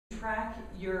track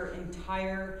your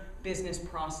entire business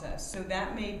process. So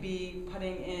that may be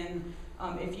putting in,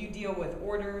 if you deal with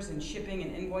orders and shipping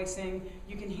and invoicing,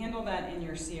 you can handle that in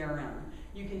your CRM.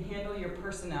 You can handle your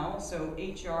personnel, so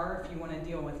HR if you want to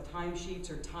deal with timesheets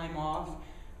or time off,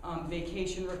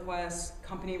 vacation requests,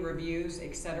 company reviews,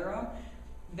 etc.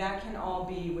 That can all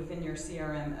be within your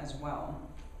CRM as well.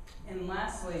 And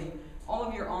lastly, all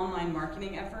of your online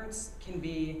marketing efforts can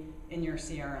be in your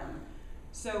CRM.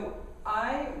 So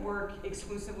I work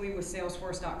exclusively with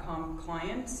Salesforce.com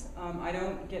clients. I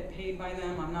don't get paid by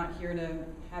them. I'm not here to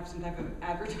have some type of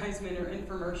advertisement or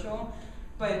infomercial.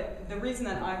 But the reason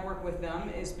that I work with them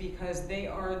is because they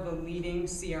are the leading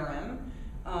CRM.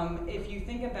 If you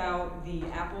think about the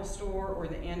Apple Store or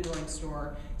the Android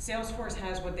Store, Salesforce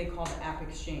has what they call the App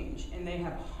Exchange, and they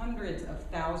have hundreds of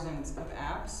thousands of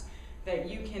apps that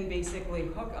you can basically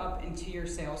hook up into your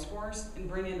Salesforce and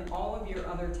bring in all of your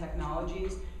other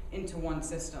technologies into one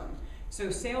system. So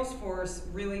Salesforce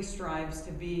really strives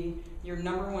to be your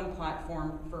 #1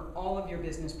 platform for all of your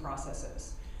business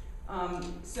processes.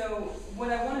 So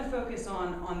what I want to focus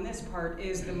on this part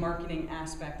is the marketing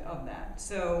aspect of that.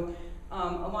 So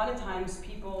a lot of times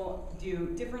people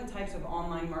do different types of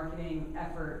online marketing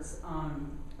efforts.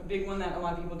 A big one that a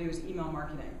lot of people do is email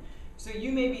marketing. So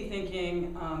you may be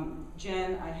thinking,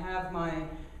 Jen, I have my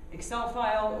Excel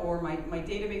file or my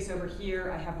database over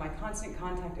here, I have my constant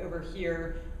contact over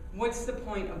here. What's the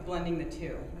point of blending the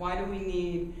two? Why do we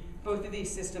need both of these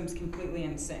systems completely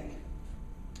in sync?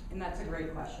 And that's a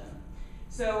great question.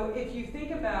 So if you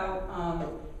think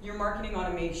about your marketing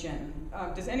automation,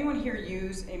 does anyone here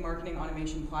use a marketing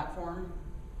automation platform?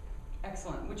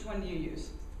 Excellent. Which one do you use?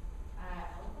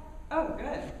 Oh,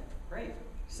 good. Great.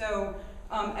 So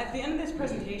at the end of this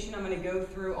presentation, I'm going to go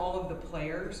through all of the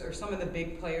players or some of the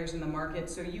big players in the market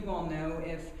so you all know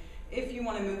if you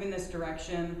want to move in this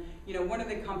direction, you know, what are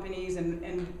the companies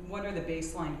and what are the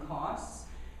baseline costs.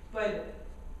 But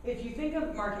if you think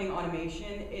of marketing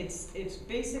automation, it's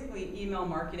basically email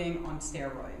marketing on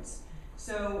steroids.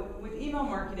 So with email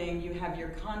marketing, you have your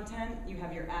content, you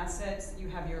have your assets, you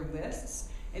have your lists,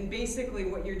 and basically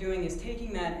what you're doing is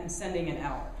taking that and sending it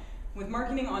out. With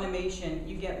marketing automation,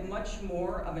 you get much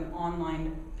more of an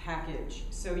online package.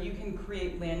 So you can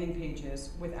create landing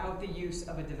pages without the use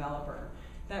of a developer.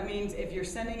 That means if you're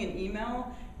sending an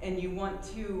email and you want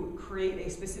to create a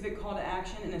specific call to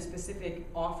action and a specific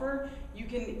offer, you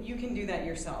can do that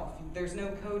yourself. There's no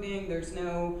coding, there's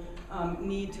no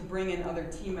need to bring in other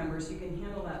team members. You can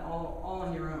handle that all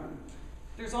on your own.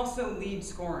 There's also lead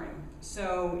scoring.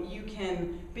 So you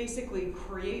can basically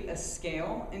create a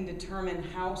scale and determine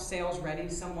how sales ready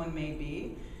someone may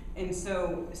be. And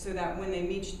so that when they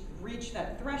reach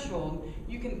that threshold,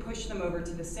 you can push them over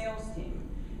to the sales team.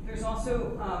 There's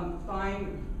also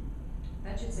buying,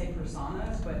 that should say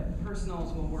personas, but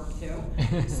personals will work too.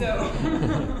 So,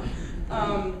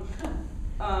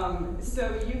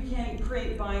 so you can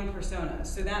create buying personas.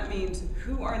 So that means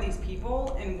who are these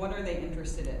people and what are they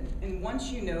interested in? And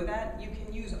once you know that, you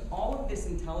can use all of this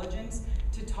intelligence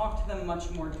to talk to them much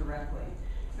more directly.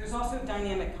 There's also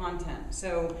dynamic content.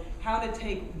 So how to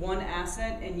take one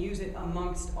asset and use it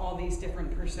amongst all these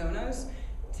different personas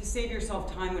to save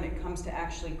yourself time when it comes to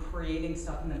actually creating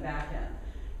stuff in the back end.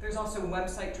 There's also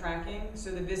website tracking, so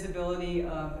the visibility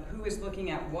of who is looking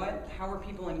at what, how are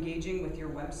people engaging with your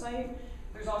website.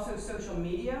 There's also social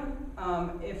media.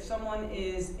 If someone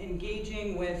is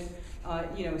engaging with,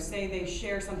 say they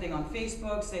share something on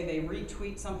Facebook, say they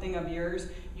retweet something of yours,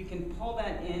 you can pull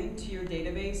that into your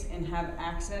database and have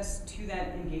access to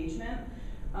that engagement,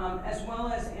 as well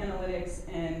as analytics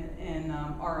and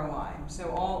ROI,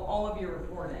 so all of your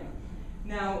reporting.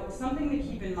 Now, something to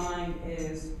keep in mind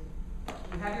is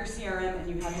you have your CRM and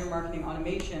you have your marketing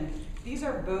automation. These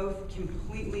are both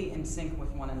completely in sync with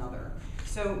one another.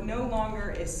 So no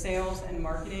longer is sales and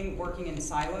marketing working in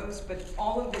silos, but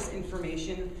all of this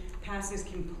information passes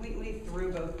completely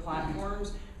through both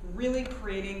platforms, really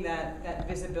creating that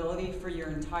visibility for your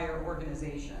entire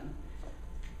organization.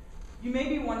 You may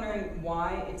be wondering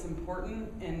why it's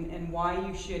important and why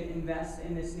you should invest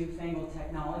in this newfangled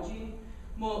technology.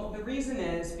 Well, the reason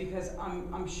is because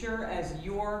I'm sure as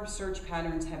your search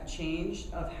patterns have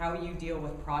changed of how you deal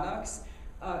with products,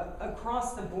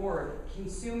 across the board,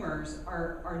 consumers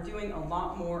are doing a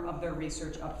lot more of their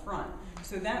research up front.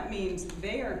 So that means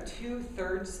they are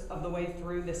 2/3 of the way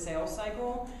through the sales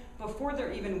cycle before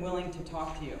they're even willing to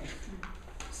talk to you.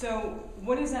 So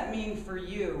what does that mean for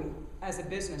you as a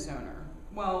business owner?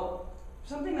 Well,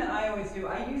 something that I always do,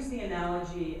 I use the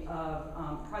analogy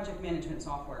of project management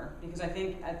software, because I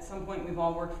think at some point we've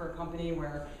all worked for a company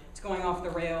where it's going off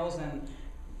the rails and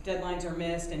deadlines are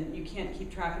missed and you can't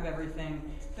keep track of everything,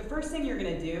 the first thing you're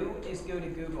going to do is go to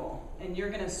Google and you're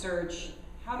going to search,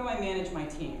 how do I manage my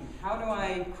team? How do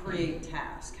I create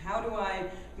tasks? How do I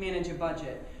manage a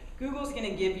budget? Google's going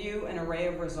to give you an array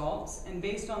of results, and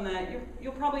based on that,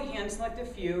 you'll probably hand select a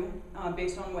few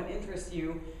based on what interests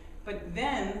you, but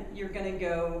then you're going to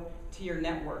go to your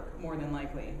network more than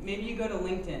likely. Maybe you go to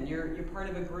LinkedIn, you're part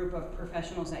of a group of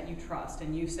professionals that you trust,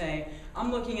 and you say,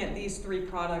 I'm looking at these 3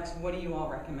 products, what do you all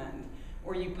recommend?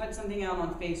 Or you put something out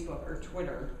on Facebook or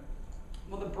Twitter.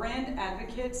 Well, the brand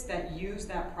advocates that use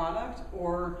that product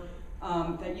or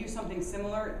that use something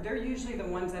similar, they're usually the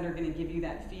ones that are going to give you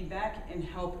that feedback and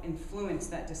help influence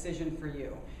that decision for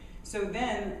you. So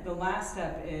then the last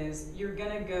step is you're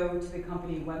going to go to the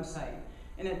company website.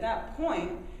 And at that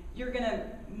point, you're going to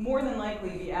more than likely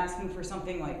be asking for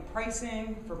something like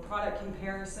pricing, for product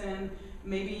comparison.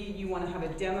 Maybe you want to have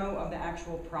a demo of the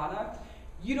actual product.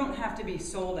 You don't have to be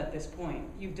sold at this point.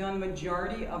 You've done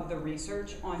majority of the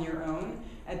research on your own.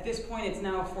 At this point, it's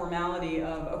now a formality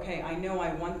of, okay, I know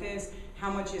I want this,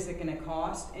 how much is it going to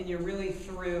cost? And you're really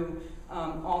through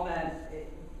all that.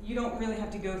 You don't really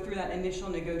have to go through that initial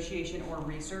negotiation or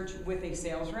research with a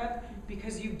sales rep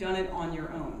because you've done it on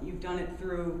your own. You've done it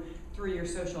through your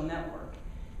social network.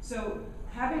 So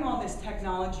having all this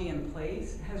technology in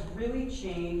place has really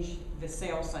changed the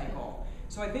sales cycle.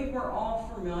 So I think we're all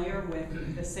familiar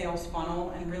with the sales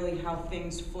funnel and really how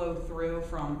things flow through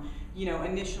from,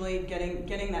 initially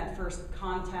getting that first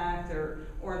contact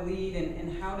or lead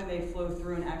and how do they flow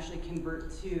through and actually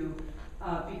convert to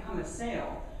become a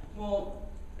sale. Well,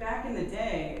 back in the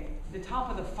day, the top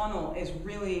of the funnel is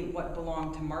really what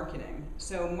belonged to marketing.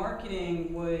 So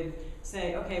marketing would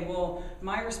say, okay, well,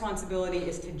 my responsibility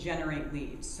is to generate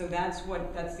leads. So that's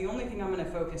the only thing I'm going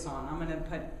to focus on. I'm going to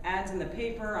put ads in the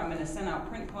paper, I'm going to send out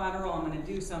print collateral, I'm going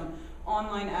to do some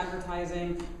online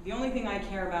advertising. The only thing I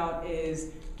care about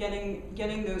is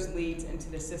getting those leads into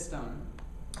the system.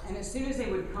 And as soon as they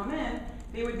would come in,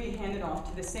 they would be handed off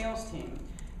to the sales team.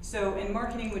 And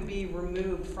marketing would be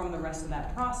removed from the rest of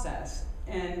that process.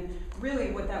 And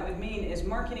really what that would mean is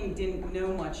marketing didn't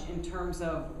know much in terms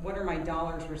of what are my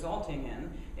dollars resulting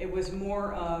in. It was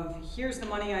more of, here's the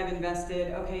money I've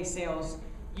invested, okay, sales,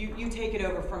 you take it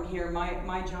over from here,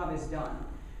 my job is done.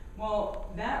 Well,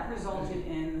 that resulted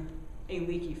in a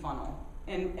leaky funnel.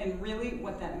 And really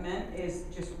what that meant is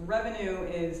just revenue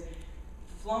is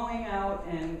flowing out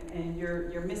and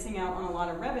you're missing out on a lot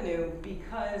of revenue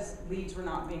because leads were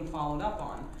not being followed up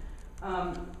on.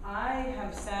 I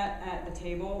have sat at the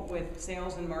table with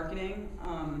sales and marketing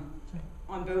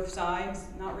on both sides,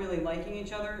 not really liking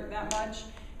each other that much,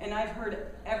 and I've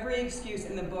heard every excuse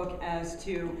in the book as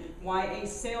to why a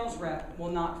sales rep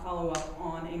will not follow up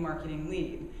on a marketing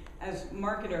lead. As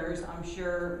marketers, I'm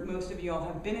sure most of you all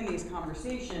have been in these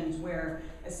conversations where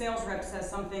a sales rep says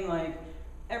something like,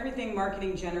 everything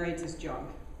marketing generates is junk,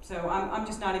 so I'm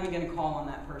just not even going to call on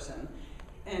that person.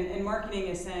 And marketing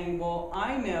is saying, well,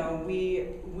 I know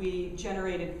we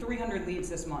generated 300 leads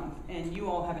this month, and you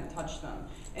all haven't touched them.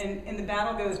 And the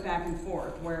battle goes back and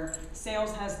forth, where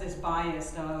sales has this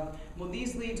bias of, well,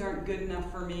 these leads aren't good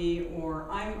enough for me, or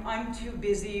I'm too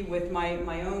busy with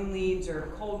my own leads,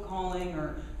 or cold calling,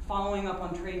 or following up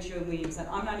on trade show leads, that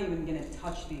I'm not even going to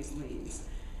touch these leads.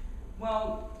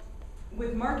 Well,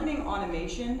 with marketing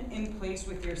automation in place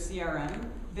with your CRM,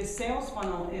 the sales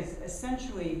funnel is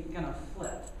essentially going to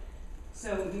flip.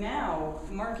 So now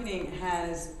marketing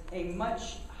has a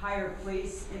much higher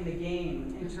place in the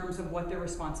game in terms of what their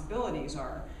responsibilities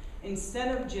are.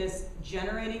 Instead of just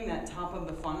generating that top of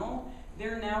the funnel,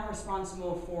 they're now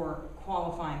responsible for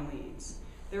qualifying leads.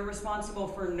 They're responsible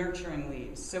for nurturing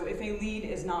leads. So if a lead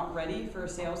is not ready for a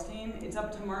sales team, it's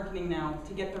up to marketing now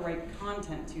to get the right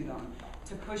content to them,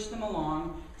 to push them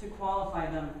along, to qualify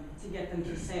them, to get them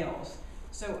to sales.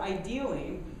 So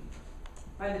ideally,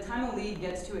 by the time a lead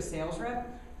gets to a sales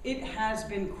rep, it has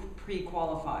been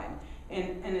pre-qualified.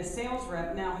 And a sales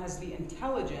rep now has the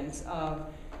intelligence of,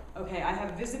 okay, I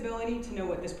have visibility to know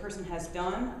what this person has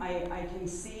done. I can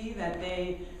see that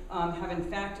they have in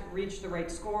fact reached the right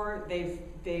score.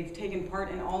 They've taken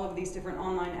part in all of these different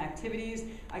online activities.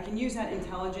 I can use that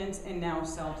intelligence and now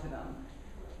sell to them.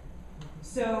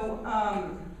 So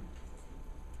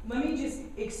let me just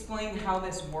explain how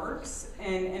this works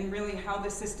and really how the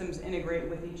systems integrate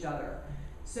with each other.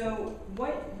 So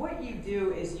what you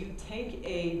do is you take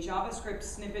a JavaScript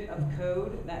snippet of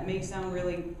code that may sound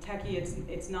really techy,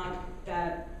 it's not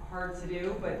that hard to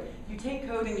do, but you take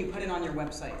code and you put it on your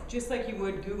website, just like you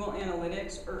would Google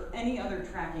Analytics or any other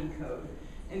tracking code.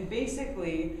 And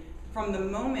basically, from the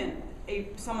moment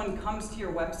someone comes to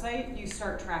your website, you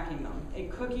start tracking them. A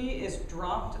cookie is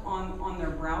dropped on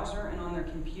their browser and on their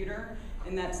computer,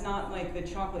 and that's not like the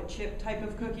chocolate chip type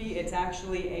of cookie. It's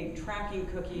actually a tracking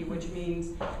cookie, which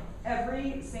means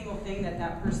every single thing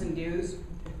that person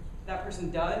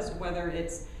does, whether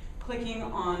it's clicking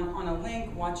on a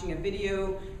link, watching a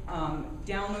video,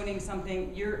 downloading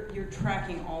something, you're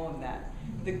tracking all of that.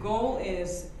 The goal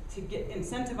is to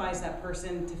incentivize that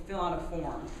person to fill out a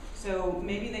form. So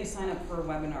maybe they sign up for a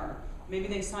webinar. Maybe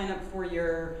they sign up for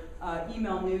your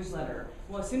email newsletter.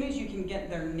 Well, as soon as you can get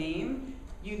their name,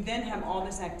 you then have all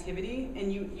this activity,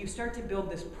 and you start to build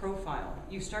this profile.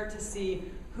 You start to see,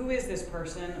 who is this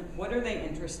person? What are they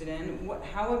interested in?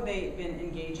 How have they been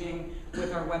engaging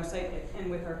with our website and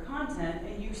with our content?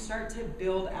 And you start to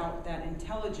build out that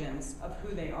intelligence of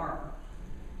who they are.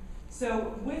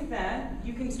 So with that,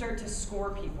 you can start to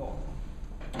score people.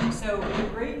 So the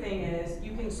great thing is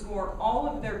you can score all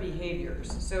of their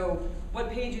behaviors. So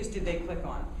what pages did they click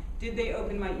on? Did they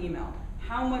open my email?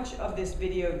 How much of this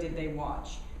video did they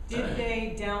watch? Did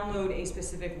they download a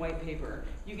specific white paper?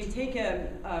 You can take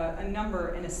a number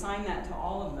and assign that to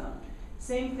all of them.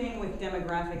 Same thing with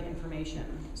demographic information.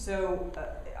 So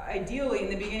ideally, in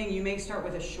the beginning, you may start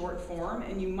with a short form,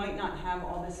 and you might not have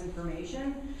all this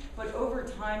information, but over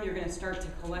time, you're going to start to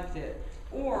collect it.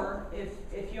 Or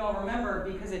if you all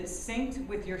remember, because it's synced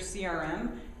with your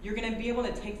CRM, you're going to be able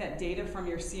to take that data from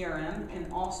your CRM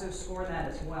and also score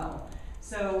that as well.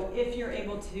 So if you're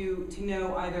able to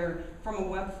know either from a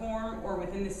web form or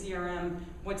within the CRM,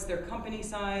 what's their company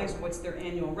size, what's their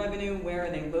annual revenue, where are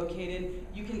they located,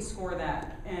 you can score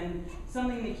that. And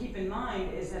something to keep in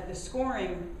mind is that the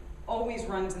scoring always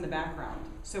runs in the background.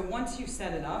 So once you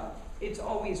set it up, it's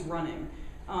always running.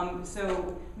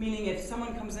 So meaning if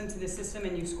someone comes into the system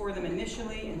and you score them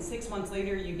initially, and 6 months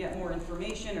later you get more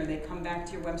information or they come back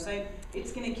to your website,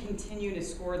 it's going to continue to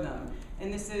score them.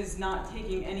 And this is not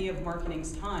taking any of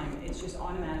marketing's time, it's just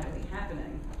automatically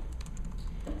happening.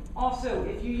 Also,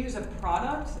 if you use a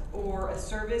product or a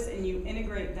service and you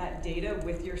integrate that data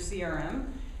with your CRM,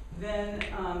 then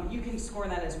you can score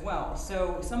that as well.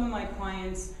 So some of my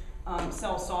clients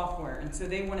sell software, and so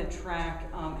they want to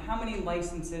track how many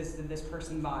licenses did this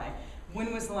person buy?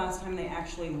 When was the last time they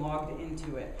actually logged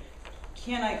into it?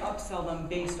 Can I upsell them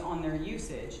based on their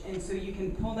usage? And so you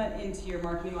can pull that into your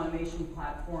marketing automation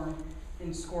platform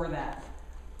and score that.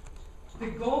 The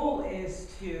goal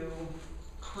is to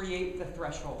create the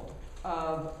threshold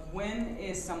of when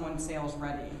is someone sales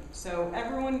ready. So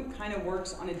everyone kind of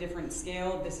works on a different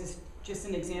scale. This is just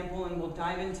an example, and we'll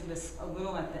dive into this a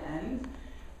little at the end.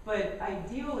 But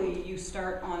ideally, you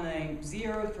start on a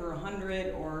 0 through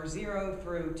 100 or 0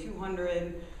 through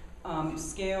 200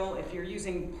 scale. If you're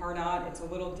using Pardot, it's a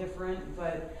little different,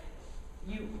 but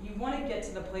you want to get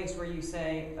to the place where you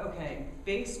say, okay,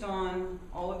 based on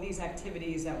all of these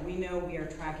activities that we know we are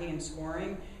tracking and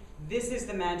scoring, this is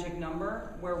the magic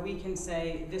number where we can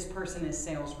say this person is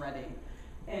sales ready.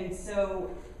 And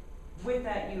so with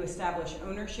that, you establish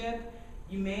ownership.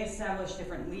 You may establish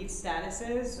different lead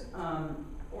statuses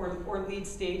or lead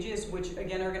stages, which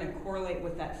again are going to correlate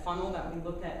with that funnel that we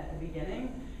looked at the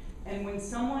beginning. And when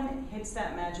someone hits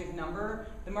that magic number,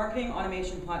 the marketing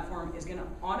automation platform is going to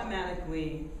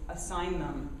automatically assign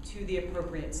them to the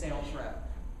appropriate sales rep.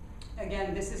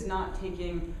 Again, this is not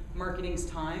taking marketing's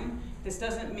time. This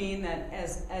doesn't mean that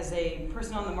as a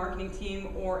person on the marketing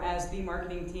team or as the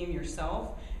marketing team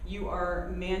yourself, you are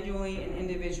manually and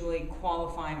individually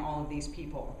qualifying all of these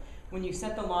people. When you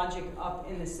set the logic up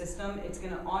in the system, it's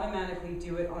going to automatically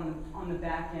do it on the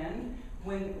back end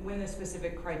when the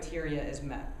specific criteria is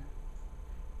met.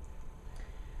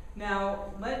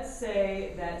 Now, let's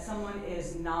say that someone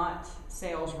is not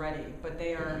sales ready, but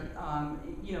they are,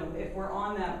 if we're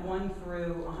on that 1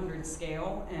 through 100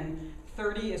 scale, and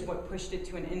 30 is what pushed it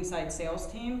to an inside sales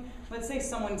team, let's say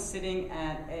someone's sitting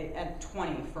at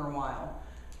 20 for a while.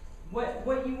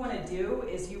 What you want to do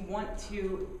is you want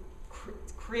to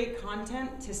create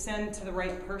content to send to the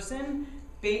right person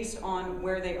based on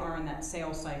where they are in that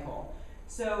sales cycle.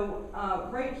 So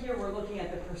right here we're looking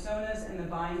at the personas and the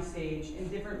buying stage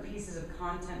and different pieces of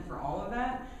content for all of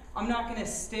that. I'm not going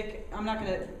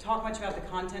to talk much about the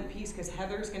content piece because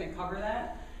Heather's going to cover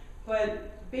that.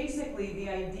 But basically the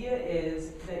idea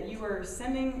is that you are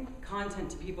sending content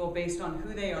to people based on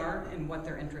who they are and what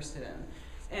they're interested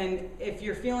in. And if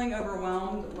you're feeling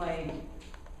overwhelmed, like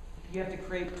you have to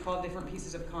create 12 different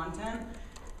pieces of content,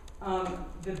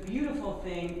 the beautiful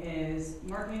thing is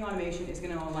marketing automation is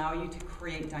going to allow you to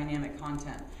create dynamic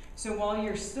content. So while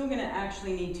you're still going to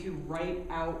actually need to write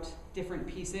out different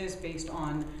pieces based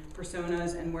on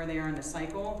personas and where they are in the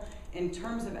cycle, in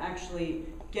terms of actually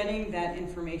getting that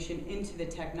information into the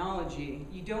technology,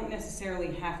 you don't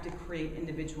necessarily have to create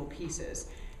individual pieces.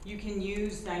 You can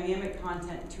use dynamic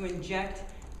content to inject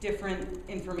different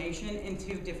information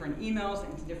into different emails,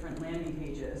 into different landing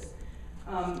pages.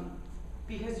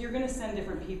 Because you're going to send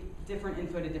different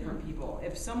info to different people.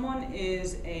 If someone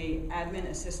is a admin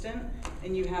assistant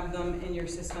and you have them in your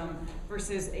system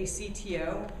versus a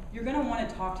CTO, you're going to want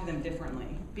to talk to them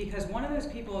differently, because one of those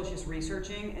people is just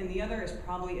researching and the other is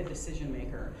probably a decision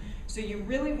maker. So you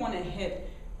really want to hit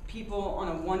people on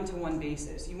a one-to-one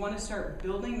basis. You want to start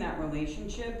building that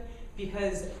relationship,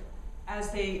 because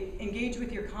as they engage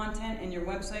with your content and your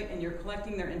website and you're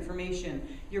collecting their information,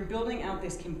 you're building out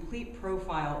this complete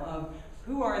profile of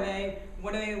who are they,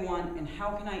 what do they want, and how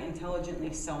can I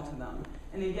intelligently sell to them.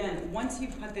 And again, once you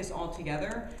put this all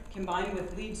together, combined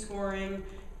with lead scoring,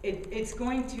 it's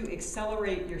going to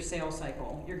accelerate your sales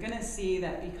cycle. You're going to see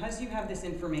that because you have this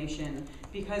information,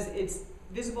 because it's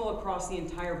visible across the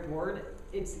entire board,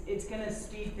 it's going to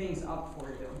speed things up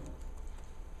for you.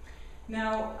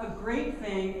 Now, a great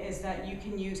thing is that you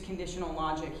can use conditional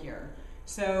logic here.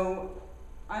 So,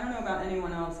 I don't know about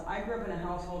anyone else. I grew up in a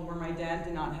household where my dad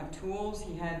did not have tools.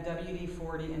 He had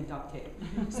WD-40 and duct tape.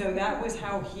 So that was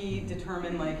how he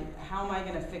determined, like, how am I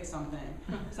going to fix something?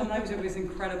 Sometimes it was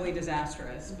incredibly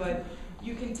disastrous. But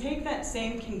you can take that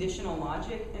same conditional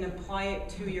logic and apply it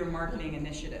to your marketing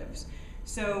initiatives.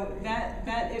 So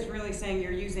that is really saying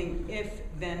you're using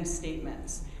if-then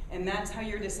statements. And that's how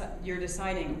you're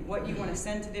deciding what you want to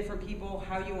send to different people,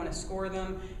 how you want to score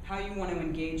them, how you want to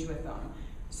engage with them.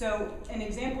 So an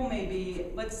example may be,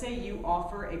 let's say you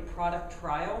offer a product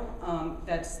trial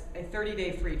that's a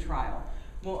 30-day free trial.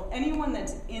 Well, anyone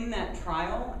that's in that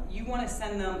trial, you want to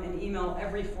send them an email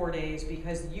every 4 days,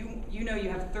 because you know you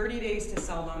have 30 days to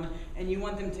sell them, and you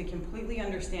want them to completely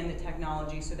understand the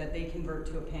technology so that they convert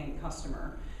to a paying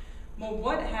customer. Well,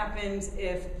 what happens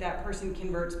if that person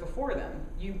converts before them?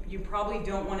 You probably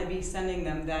don't want to be sending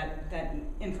them that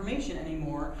information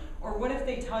anymore. Or what if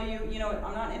they tell you, you know what,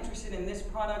 I'm not interested in this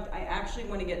product, I actually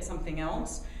want to get something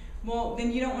else? Well,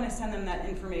 then you don't want to send them that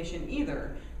information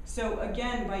either. So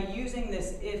again, by using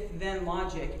this if-then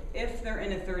logic, if they're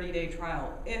in a 30-day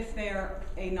trial, if they're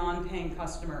a non-paying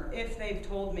customer, if they've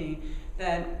told me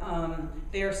that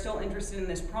they are still interested in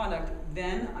this product,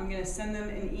 then I'm going to send them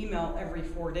an email every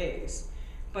 4 days.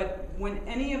 But when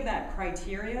any of that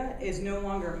criteria is no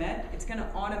longer met, it's going to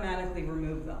automatically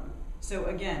remove them. So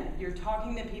again, you're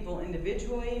talking to people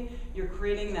individually, you're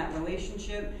creating that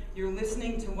relationship, you're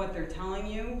listening to what they're telling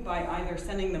you by either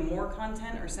sending them more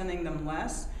content or sending them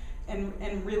less,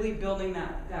 and really building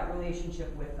that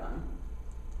relationship with them.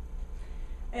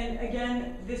 And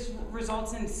again, this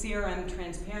results in CRM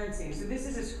transparency. So this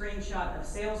is a screenshot of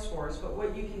Salesforce, but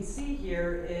what you can see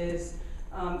here is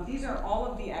these are all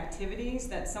of the activities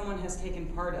that someone has taken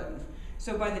part of.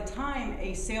 So by the time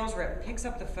a sales rep picks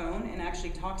up the phone and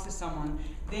actually talks to someone,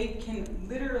 they can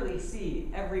literally see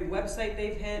every website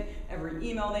they've hit, every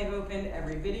email they've opened,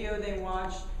 every video they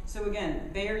watched. So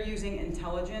again, they are using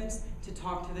intelligence to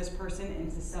talk to this person and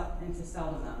to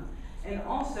sell to them. And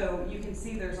also, you can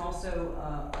see there's also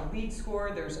a lead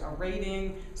score, there's a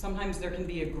rating, sometimes there can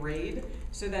be a grade,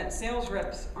 so that sales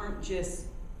reps aren't just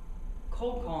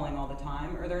cold calling all the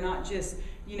time, or they're not just,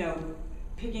 you know,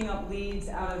 picking up leads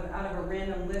out of a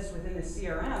random list within the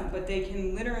CRM, but they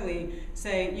can literally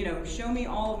say, you know, show me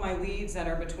all of my leads that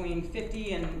are between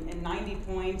 50 and 90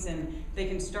 points, and they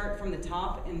can start from the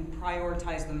top and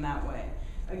prioritize them that way.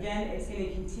 Again, it's going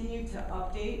to continue to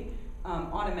update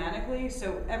automatically,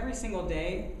 so every single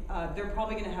day, they're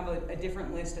probably going to have a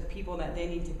different list of people that they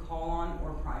need to call on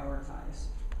or prioritize.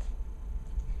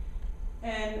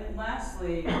 And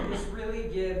lastly, this really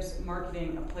gives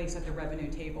marketing a place at the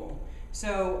revenue table.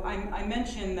 So I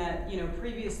mentioned that, you know,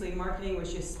 previously marketing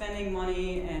was just spending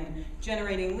money and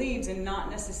generating leads and not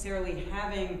necessarily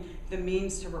having the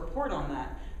means to report on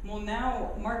that. Well,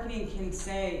 now marketing can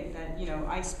say that, you know,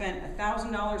 I spent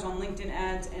 $1,000 on LinkedIn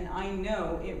ads and I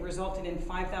know it resulted in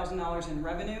 $5,000 in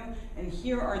revenue, and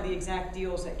here are the exact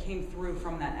deals that came through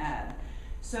from that ad.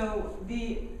 So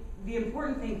the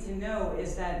important thing to know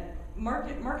is that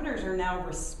marketers are now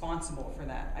responsible for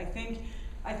that.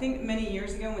 I think many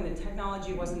years ago when the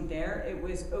technology wasn't there, it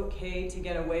was okay to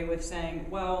get away with saying,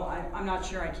 well, I'm not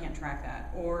sure, I can't track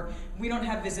that. Or we don't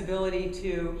have visibility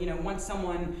to, you know, once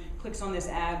someone clicks on this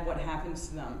ad, what happens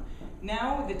to them.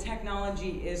 Now the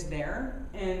technology is there,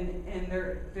 and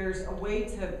there's a way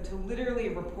to literally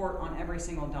report on every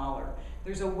single dollar.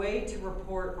 There's a way to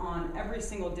report on every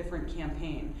single different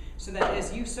campaign, so that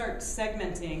as you start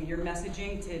segmenting your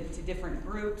messaging to different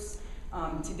groups,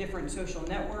 to different social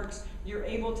networks, you're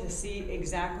able to see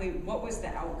exactly what was the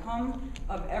outcome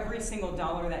of every single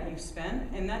dollar that you've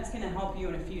spent, and that's going to help you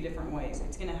in a few different ways.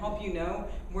 It's going to help you know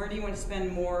where do you want to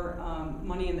spend more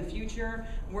money in the future,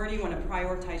 where do you want to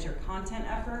prioritize your content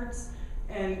efforts,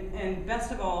 and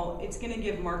best of all, it's going to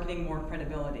give marketing more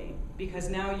credibility, because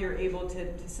now you're able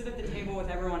to sit at the table with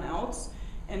everyone else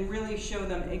and really show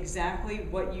them exactly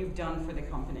what you've done for the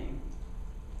company.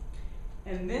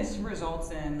 And this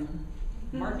results in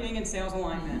marketing and sales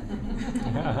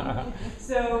alignment.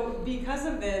 So because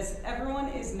of this, everyone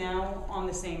is now on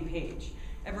the same page.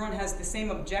 Everyone has the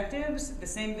same objectives, the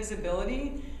same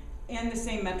visibility, and the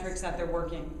same metrics that they're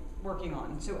working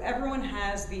on. So everyone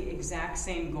has the exact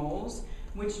same goals,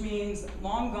 which means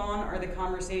long gone are the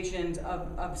conversations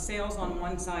of sales on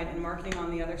one side and marketing on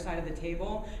the other side of the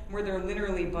table, where they're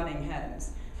literally butting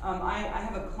heads. I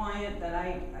have a client that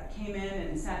I came in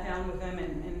and sat down with them,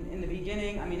 and in the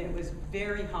beginning, I mean, it was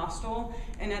very hostile,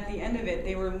 and at the end of it,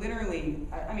 they were literally,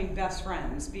 I mean, best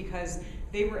friends, because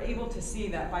they were able to see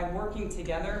that by working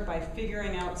together, by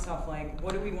figuring out stuff like,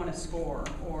 what do we want to score,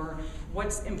 or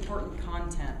what's important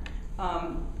content,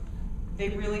 they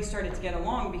really started to get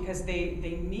along because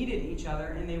they needed each other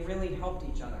and they really helped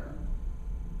each other.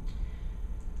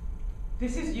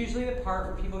 This is usually the part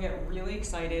where people get really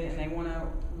excited and they want to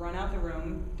run out the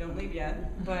room, don't leave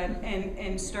yet, but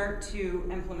and start to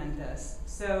implement this.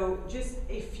 So just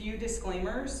a few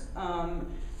disclaimers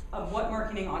of what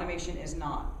marketing automation is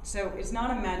not. So it's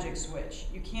not a magic switch.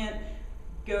 You can't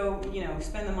go,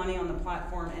 spend the money on the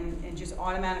platform and just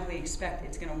automatically expect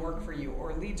it's going to work for you,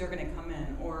 or leads are going to come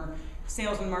in, or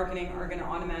sales and marketing are going to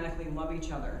automatically love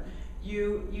each other.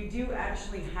 You do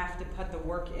actually have to put the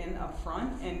work in up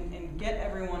front and get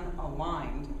everyone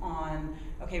aligned on,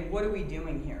 okay, what are we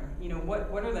doing here?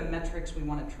 What are the metrics we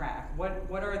want to track?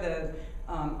 What are the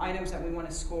items that we want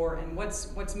to score, and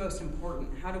what's most important?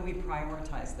 How do we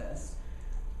prioritize this?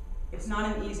 It's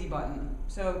not an easy button.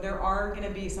 So there are going to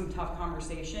be some tough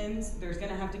conversations. There's going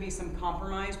to have to be some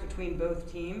compromise between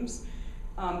both teams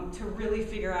to really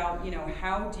figure out,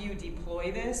 how do you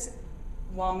deploy this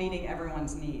while meeting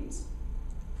everyone's needs.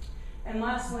 And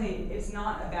lastly, it's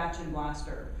not a batch and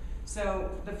blaster. So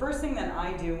the first thing that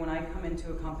I do when I come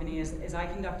into a company is I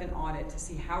conduct an audit to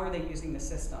see how are they using the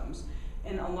systems.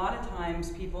 And a lot of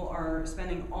times people are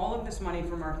spending all of this money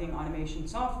for marketing automation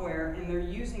software, and they're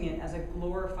using it as a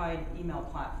glorified email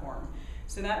platform.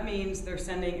 So that means they're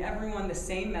sending everyone the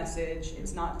same message.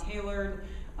 It's not tailored.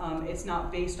 It's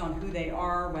not based on who they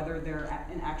are, whether they're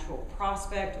an actual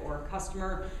prospect or a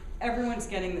customer. Everyone's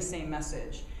getting the same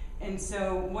message. And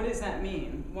so what does that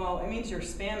mean? Well, it means you're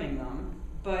spamming them,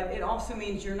 but it also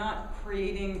means you're not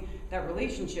creating that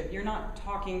relationship. You're not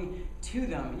talking to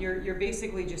them. You're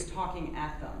basically just talking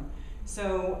at them.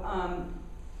 So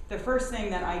the first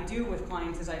thing that I do with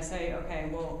clients is I say,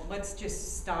 okay, well, let's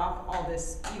just stop all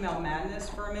this email madness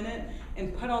for a minute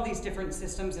and put all these different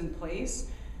systems in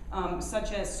place,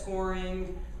 such as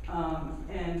scoring,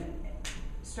 and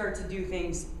start to do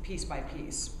things piece by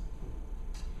piece.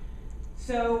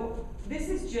 So this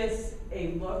is just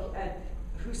a look at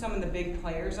who some of the big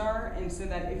players are, and so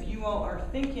that if you all are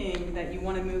thinking that you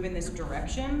want to move in this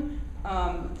direction,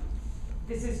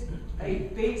 this is a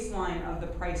baseline of the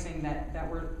pricing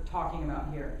that we're talking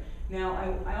about here.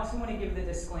 Now, I also want to give the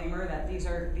disclaimer that these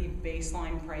are the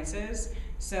baseline prices,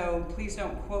 so please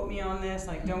don't quote me on this.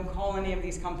 Like, don't call any of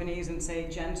these companies and say,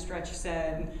 Jen Stretch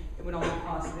said it would only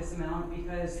cost this amount,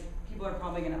 because people are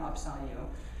probably going to upsell you.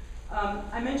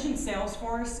 I mentioned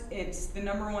Salesforce. It's the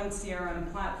 #1 CRM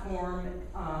platform.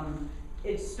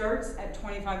 It starts at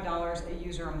 $25 a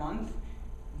user a month.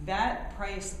 That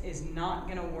price is not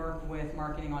going to work with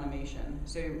marketing automation.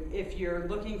 So if you're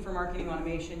looking for marketing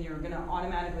automation, you're going to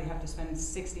automatically have to spend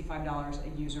 $65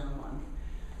 a user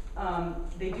a month.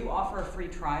 They do offer a free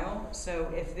trial. So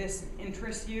if this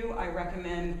interests you, I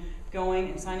recommend going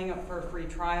and signing up for a free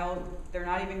trial. They're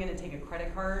not even going to take a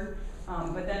credit card.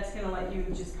 But that's going to let you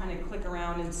just kind of click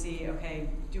around and see, okay,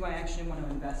 do I actually want to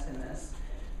invest in this?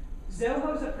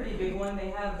 Zoho's a pretty big one. They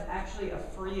have actually a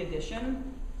free edition,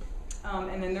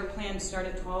 and then their plans start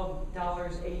at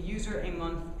 $12 a user a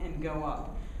month and go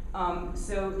up.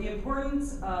 So the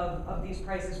importance of these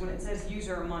prices, when it says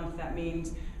user a month, that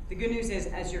means the good news is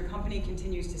as your company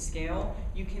continues to scale,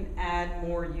 you can add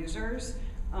more users,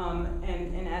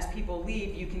 and as people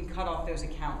leave, you can cut off those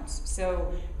accounts.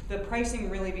 So the pricing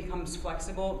really becomes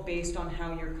flexible based on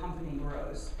how your company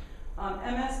grows.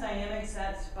 MS Dynamics,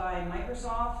 that's by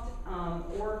Microsoft.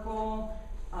 Oracle,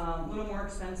 a little more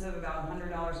expensive, about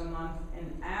 $100 a month.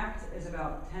 And ACT is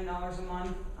about $10 a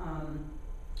month.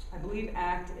 I believe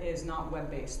ACT is not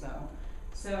web-based though.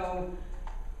 So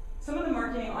some of the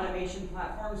marketing automation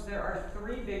platforms, there are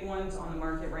 3 big ones on the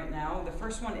market right now. The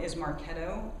first one is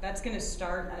Marketo. That's going to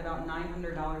start at about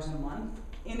 $900 a month,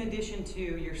 in addition to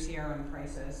your CRM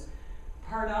prices.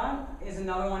 Pardot is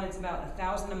another one. It's about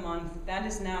 $1,000 a month. That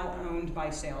is now owned by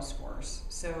Salesforce.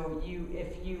 So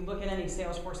if you look at any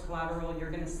Salesforce collateral,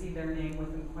 you're going to see their name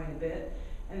with them quite a bit.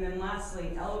 And then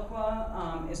lastly,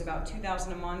 Eloqua is about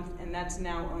 $2,000 a month, and that's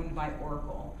now owned by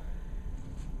Oracle.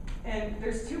 And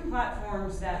there's 2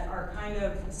 platforms that are kind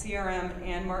of CRM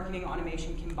and marketing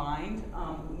automation combined.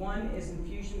 One is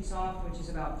Infusionsoft, which is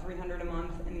about $300 a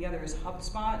month, and the other is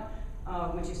HubSpot,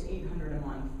 which is $800 a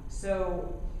month.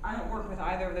 So I don't work with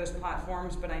either of those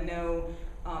platforms, but I know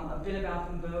a bit about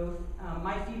them both.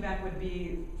 My feedback would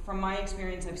be, from my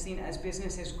experience, I've seen as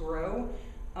businesses grow,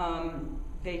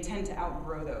 they tend to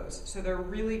outgrow those. So they're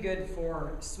really good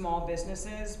for small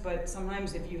businesses, but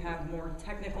sometimes if you have more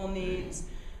technical needs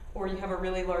or you have a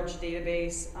really large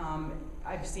database,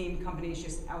 I've seen companies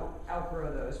just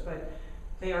outgrow those, but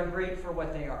they are great for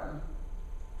what they are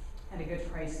at a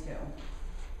good price too.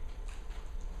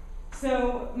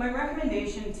 So my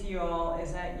recommendation to you all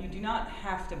is that you do not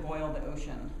have to boil the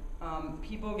ocean.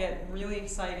 People get really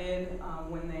excited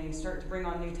when they start to bring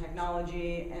on new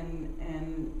technology,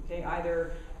 and they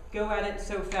either go at it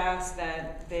so fast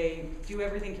that they do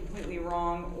everything completely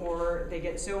wrong, or they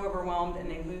get so overwhelmed and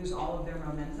they lose all of their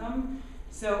momentum.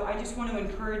 So I just want to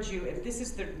encourage you, if this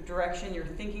is the direction you're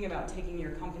thinking about taking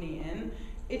your company in,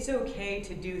 it's okay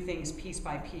to do things piece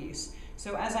by piece.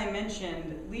 So as I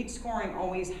mentioned, lead scoring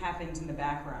always happens in the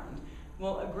background.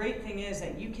 Well, a great thing is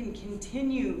that you can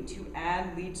continue to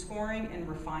add lead scoring and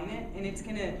refine it, and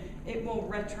it will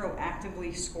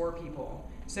retroactively score people.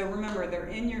 So remember, they're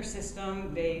in your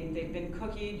system, they've been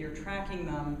cookied, you're tracking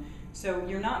them, so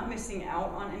you're not missing out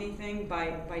on anything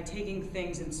by taking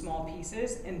things in small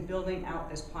pieces and building out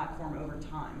this platform over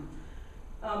time.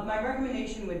 My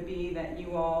recommendation would be that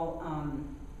you all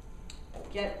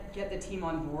get the team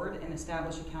on board and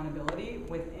establish accountability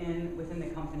within the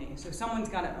company. So someone's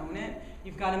got to own it.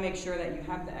 You've got to make sure that you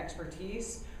have the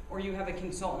expertise, or you have a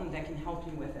consultant that can help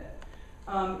you with it.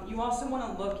 You also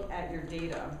want to look at your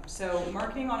data. So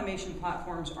marketing automation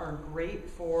platforms are great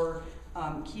for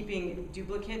keeping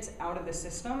duplicates out of the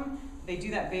system. They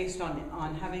do that based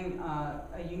on having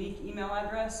a unique email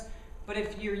address. But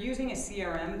if you're using a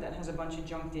CRM that has a bunch of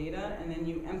junk data and then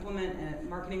you implement a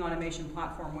marketing automation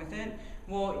platform with it,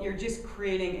 well, you're just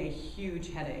creating a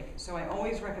huge headache. So I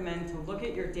always recommend to look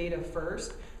at your data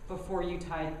first before you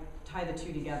tie the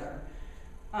 2 together.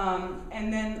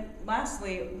 And then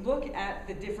lastly, look at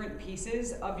the different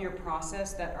pieces of your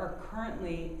process that are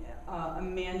currently a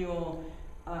manual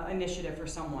initiative for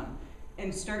someone,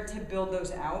 and start to build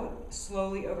those out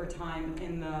slowly over time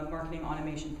in the marketing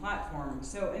automation platform.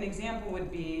 So an example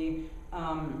would be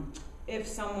if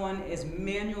someone is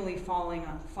manually following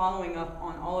up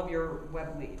on all of your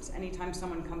web leads anytime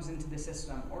someone comes into the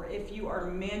system, or if you are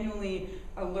manually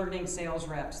alerting sales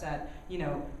reps that,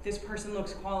 this person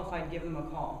looks qualified, give them a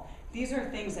call. These are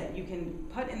things that you can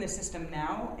put in the system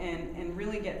now and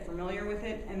really get familiar with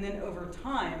it, and then over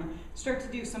time start to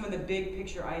do some of the big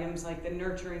picture items like the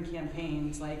nurturing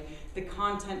campaigns, like the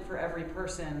content for every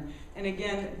person, and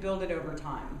again, build it over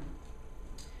time.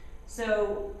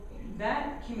 So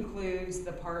that concludes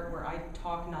the part where I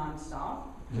talk nonstop,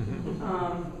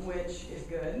 which is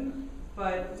good.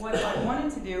 But what I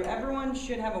wanted to do, everyone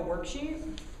should have a worksheet,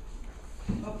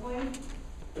 hopefully.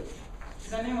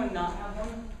 Does anyone not have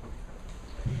one?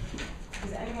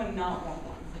 Does anyone not want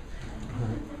one?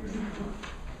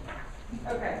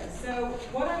 Okay, so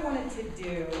what I wanted to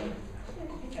do,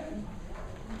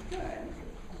 good.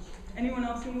 Anyone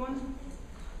else need one?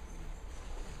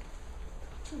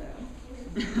 Hello.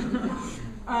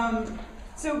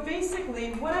 So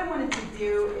basically, what I wanted to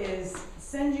do is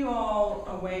send you all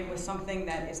away with something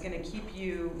that is going to keep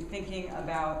you thinking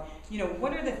about,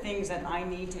 what are the things that I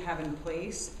need to have in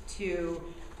place to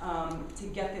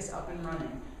get this up and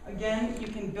running. Again, you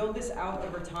can build this out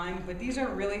over time, but these are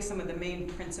really some of the main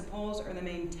principles or the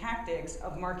main tactics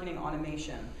of marketing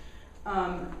automation.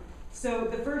 So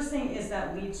the first thing is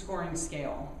that lead scoring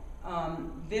scale.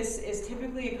 This is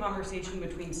typically a conversation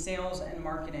between sales and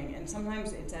marketing, and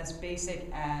sometimes it's as basic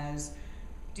as,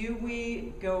 do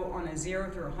we go on a 0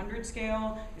 through 100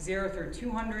 scale, 0 through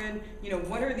 200?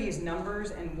 What are these numbers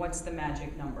and what's the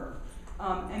magic number?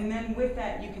 And then with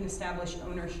that, you can establish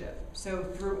ownership. So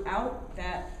throughout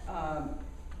that,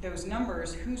 those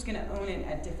numbers, who's going to own it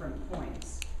at different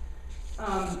points?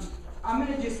 I'm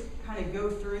going to just kind of go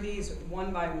through these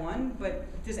one by one,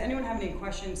 but does anyone have any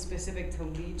questions specific to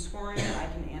lead scoring that I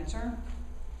can answer?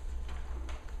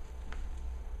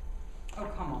 Oh,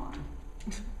 come on.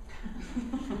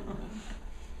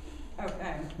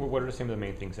 Okay. Well, what are some of the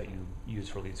main things that you use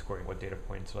for lead scoring? What data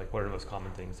points? Like, what are the most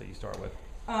common things that you start with?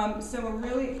 That's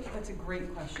a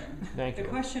great question. Thank you. The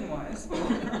question was,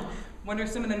 what are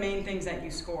some of the main things that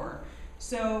you score?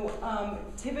 So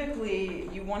typically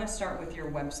you want to start with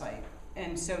your website.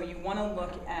 And so you want to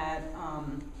look at,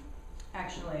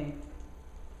 actually,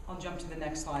 I'll jump to the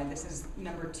next slide. This is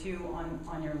number 2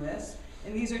 on your list.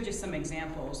 And these are just some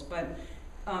examples, but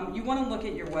you want to look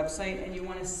at your website and you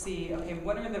want to see, okay,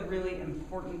 what are the really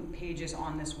important pages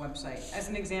on this website? As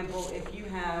an example, if you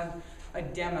have a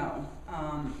demo,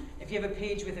 if you have a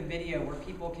page with a video where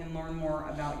people can learn more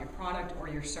about your product or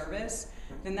your service,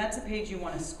 then that's a page you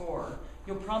want to score.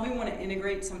 You'll probably want to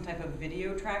integrate some type of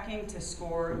video tracking to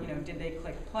score, did they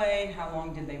click play, how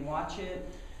long did they watch it?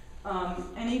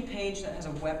 Any page that has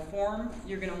a web form,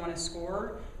 you're going to want to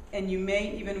score, and you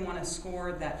may even want to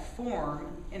score that form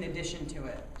in addition to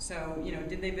it. So,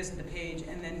 did they visit the page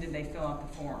and then did they fill out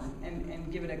the form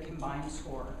and give it a combined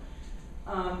score?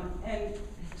 And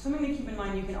something to keep in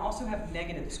mind, you can also have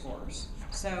negative scores.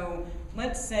 So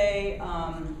let's say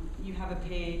you have a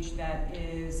page that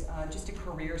is just a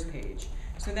careers page.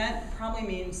 So that probably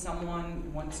means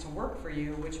someone wants to work for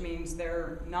you, which means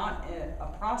they're not a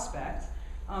prospect.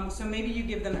 So maybe you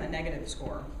give them a negative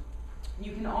score.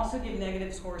 You can also give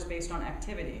negative scores based on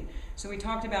activity. So we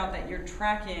talked about that you're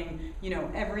tracking,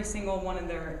 every single one of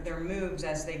their moves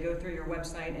as they go through your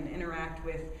website and interact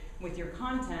with your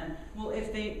content. Well,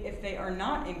 if they are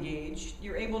not engaged,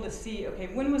 you're able to see, okay,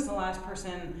 when was the last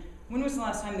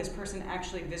time this person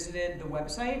actually visited the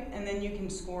website? And then you can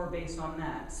score based on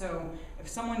that. So if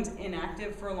someone's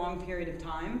inactive for a long period of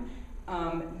time,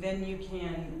 then you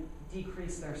can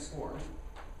decrease their score.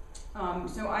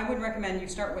 So I would recommend you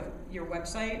start with your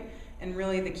website and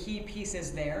really the key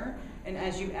pieces there. And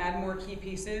as you add more key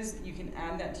pieces, you can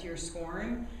add that to your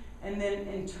scoring. And then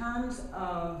in terms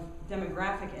of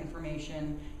demographic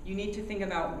information, you need to think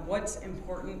about what's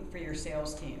important for your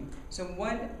sales team. So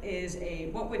what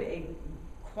would a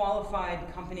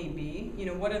qualified company be?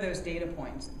 What are those data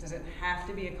points? Does it have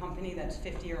to be a company that's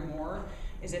 50 or more?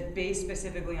 Is it based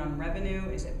specifically on revenue?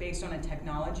 Is it based on a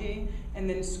technology? And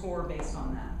then score based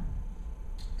on that.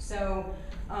 So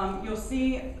you'll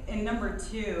see in number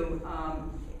 2,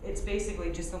 it's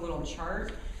basically just a little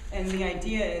chart. And the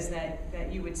idea is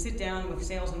that you would sit down with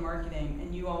sales and marketing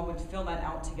and you all would fill that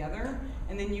out together.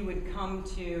 And then you would come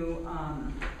to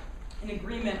an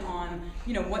agreement on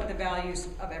what the values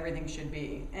of everything should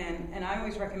be. And I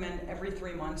always recommend every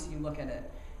 3 months you look at it.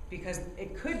 Because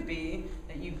it could be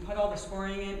that you put all the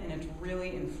scoring in and it's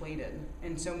really inflated.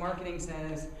 And so marketing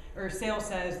says, or sales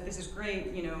says, this is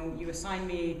great, you assigned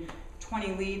me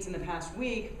 20 leads in the past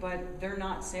week, but they're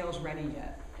not sales ready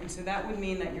yet. And so that would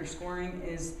mean that you're scoring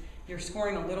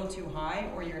a little too high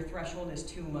or your threshold is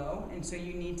too low. And so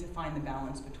you need to find the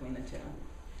balance between the two.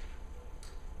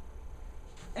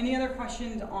 Any other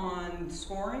questions on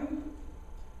scoring?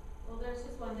 Well, there's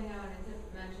just one thing I wanted to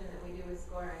mention that we do with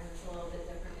scoring that's a little bit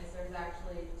different. There's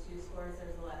actually 2 scores.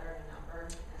 There's a letter and a number,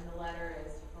 and the letter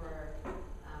is for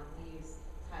we use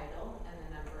title, and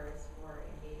the number is for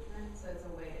engagement. So it's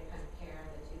a way to kind of pair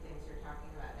the 2 things you're talking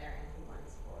about there into one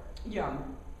score.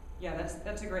 Yeah,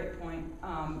 that's a great point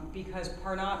because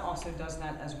Pardot also does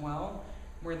that as well,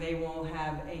 where they will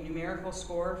have a numerical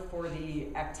score for the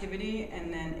activity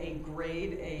and then a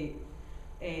grade,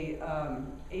 a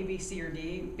B, C, or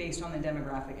D based on the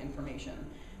demographic information.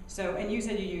 So, and you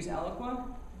said you use Eloqua,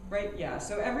 right? Yeah,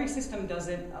 so every system does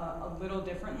it a little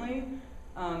differently,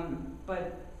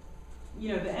 but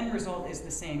the end result is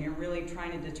the same. You're really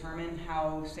trying to determine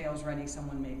how sales ready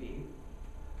someone may be.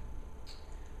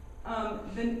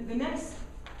 The next,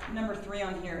 number 3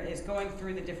 on here is going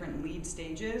through the different lead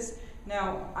stages.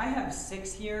 Now, I have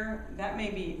 6 here. That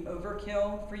may be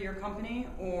overkill for your company,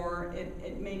 or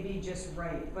it may be just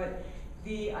right. But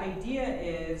the idea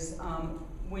is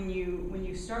when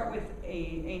you start with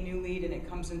a new lead and it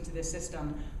comes into the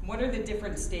system, what are the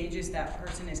different stages that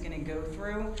person is going to go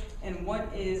through, and what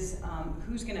is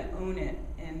who's going to own it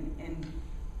and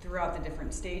throughout the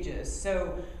different stages.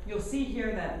 So you'll see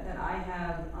here that I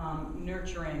have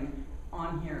nurturing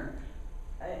on here.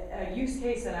 A use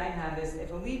case that I have is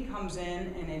if a lead comes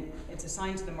in and it's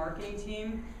assigned to the marketing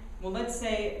team, well, let's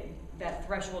say that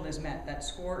threshold is met, that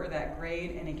score or that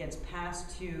grade, and it gets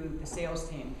passed to the sales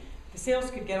team. The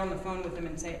sales could get on the phone with them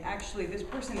and say, actually, this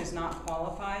person is not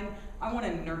qualified. I want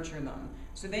to nurture them.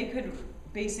 So they could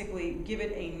basically give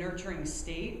it a nurturing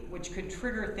state, which could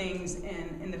trigger things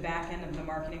in the back end of the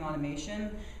marketing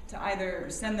automation to either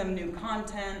send them new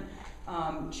content,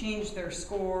 change their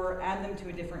score, add them to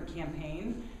a different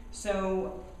campaign.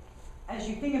 So as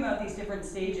you think about these different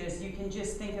stages, you can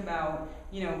just think about,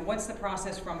 what's the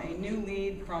process from a new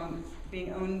lead, from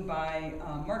being owned by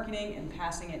marketing and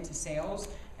passing it to sales,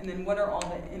 and then what are all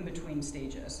the in-between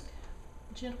stages?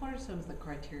 Jen, what are some of the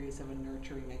criteria of a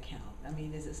nurturing account? I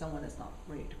mean, is it someone that's not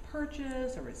ready to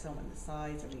purchase, or is it someone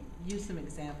decides? I mean, use some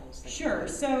examples. Sure.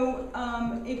 So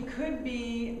it could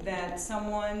be that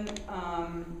someone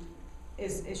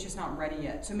is just not ready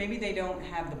yet. So maybe they don't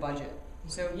have the budget.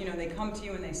 So they come to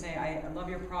you and they say, I love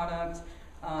your product.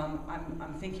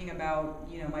 I'm thinking about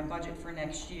my budget for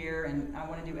next year, and I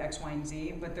want to do X, Y, and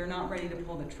Z, but they're not ready to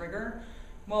pull the trigger.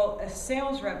 Well, a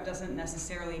sales rep doesn't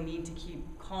necessarily need to keep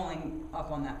calling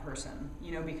up on that person,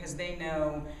 because they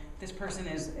know this person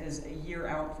is a year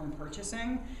out from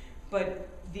purchasing. But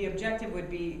the objective would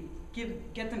be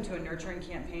get them to a nurturing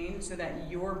campaign so that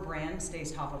your brand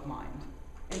stays top of mind.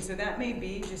 And so that may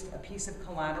be just a piece of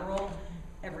collateral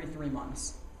every 3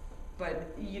 months.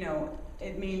 But,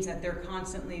 it means that they're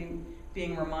constantly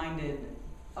being reminded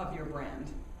of your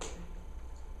brand.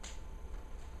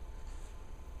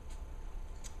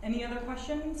 Any other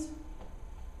questions?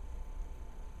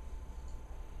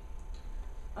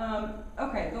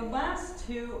 Okay, the last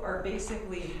two are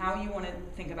basically how you want to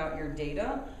think about your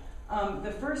data.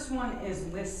 The first one is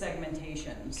list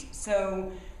segmentations.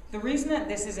 So the reason that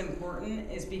this is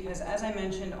important is because, as I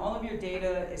mentioned, all of your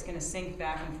data is going to sync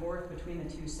back and forth between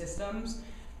the two systems,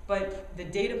 but the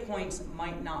data points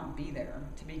might not be there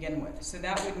to begin with. So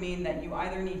that would mean that you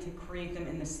either need to create them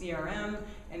in the CRM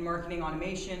and marketing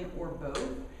automation, or both.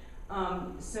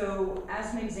 So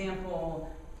as an example,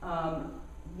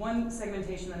 one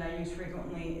segmentation that I use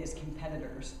frequently is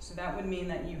competitors. So that would mean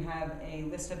that you have a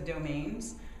list of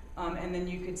domains, and then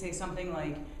you could say something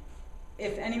like,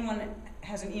 if anyone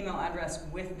has an email address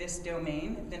with this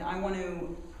domain, then I want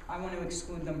to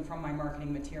exclude them from my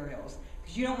marketing materials,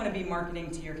 because you don't want to be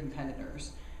marketing to your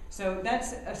competitors. So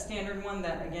that's a standard one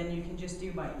that, again, you can just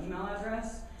do by email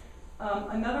address.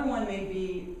 Another one may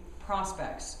be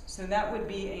prospects. So that would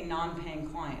be a non-paying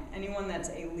client, anyone that's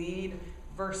a lead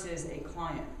versus a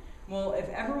client. Well, if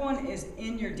everyone is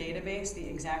in your database the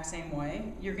exact same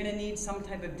way, you're going to need some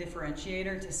type of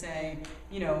differentiator to say,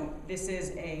 this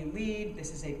is a lead,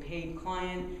 this is a paid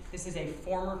client, this is a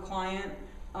former client,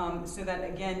 so that,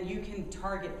 again, you can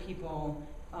target people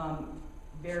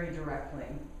very directly.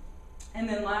 And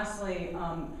then lastly,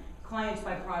 clients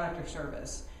by product or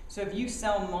service. So if you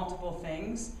sell multiple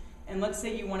things, and let's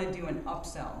say you want to do an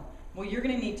upsell, well, you're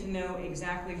going to need to know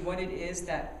exactly what it is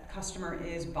that customer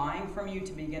is buying from you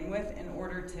to begin with in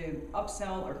order to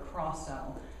upsell or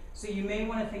cross-sell. So you may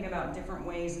want to think about different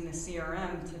ways in the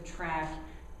CRM to track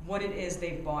what it is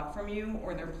they've bought from you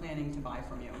or they're planning to buy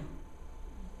from you.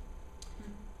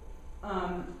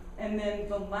 And then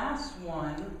the last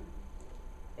one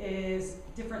is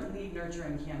different lead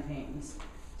nurturing campaigns.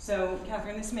 So,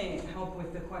 Catherine, this may help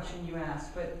with the question you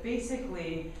asked, but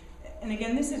basically, and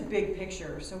again, this is big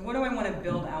picture. So what do I want to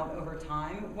build out over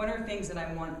time? What are things that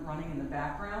I want running in the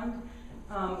background?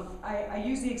 I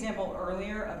used the example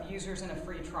earlier of users in a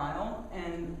free trial,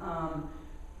 and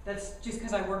that's just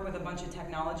because I work with a bunch of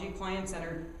technology clients that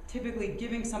are typically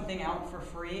giving something out for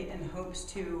free in hopes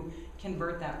to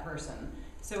convert that person.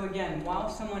 So again, while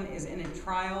someone is in a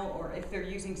trial, or if they're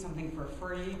using something for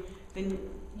free, then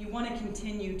you want to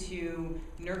continue to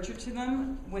nurture to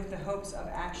them with the hopes of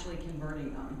actually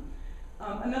converting them.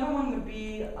 Another one would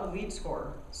be a lead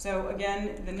score. So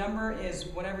again, the number is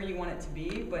whatever you want it to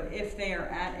be, but if they are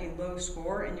at a low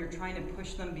score and you're trying to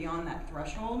push them beyond that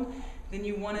threshold, then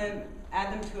you want to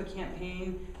add them to a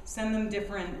campaign, send them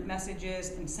different messages,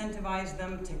 incentivize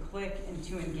them to click and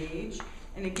to engage.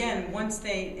 And again, once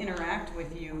they interact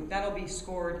with you, that'll be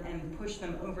scored and push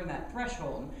them over that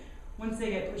threshold. Once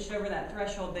they get pushed over that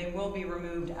threshold, they will be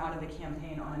removed out of the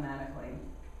campaign automatically.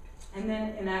 And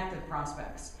then inactive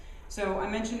prospects. So I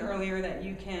mentioned earlier that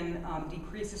you can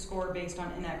decrease a score based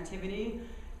on inactivity.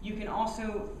 You can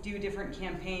also do different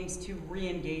campaigns to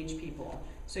re-engage people.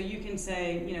 So you can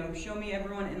say, show me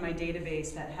everyone in my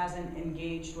database that hasn't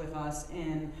engaged with us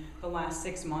in the last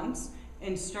 6 months,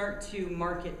 and start to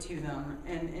market to them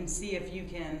and see if you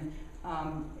can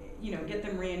get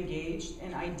them re-engaged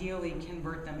and ideally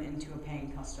convert them into a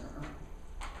paying customer.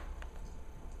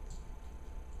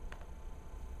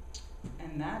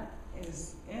 And that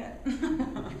is it.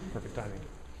 Perfect timing.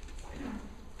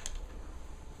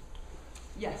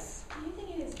 Yes? Do you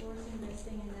think it is worth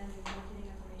investing in a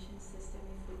marketing automation system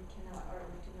if we cannot or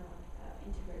do not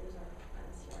integrate with our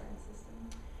CRM system?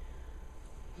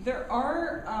 There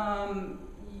are,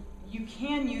 you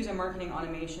can use a marketing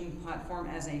automation platform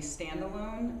as a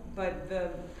standalone, but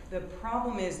the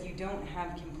problem is you don't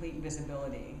have complete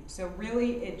visibility. So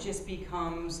really it just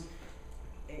becomes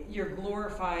your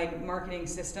glorified marketing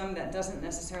system that doesn't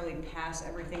necessarily pass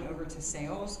everything over to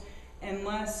sales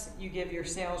unless you give your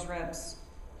sales reps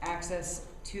access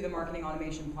to the marketing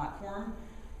automation platform.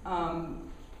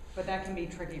 But that can be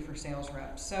tricky for sales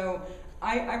reps. So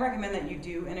I recommend that you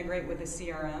do integrate with a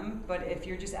CRM, but if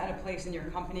you're just at a place in your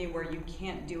company where you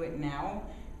can't do it now,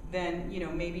 then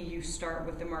maybe you start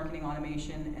with the marketing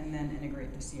automation and then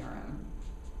integrate the CRM.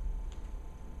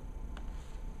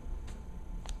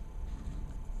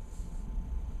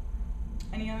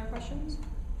 Any other questions?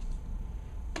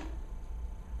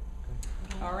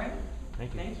 All right.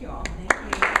 Thank you. Thank you all.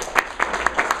 Thank you.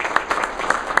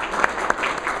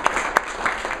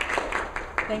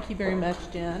 Thank you very much,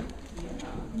 Jen.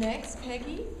 Next,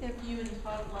 Peggy, if you and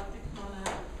Todd would like to come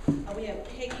on up. We have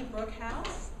Peggy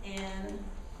Brookhouse, and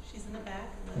she's in the back.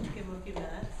 Let's give her a few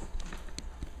minutes.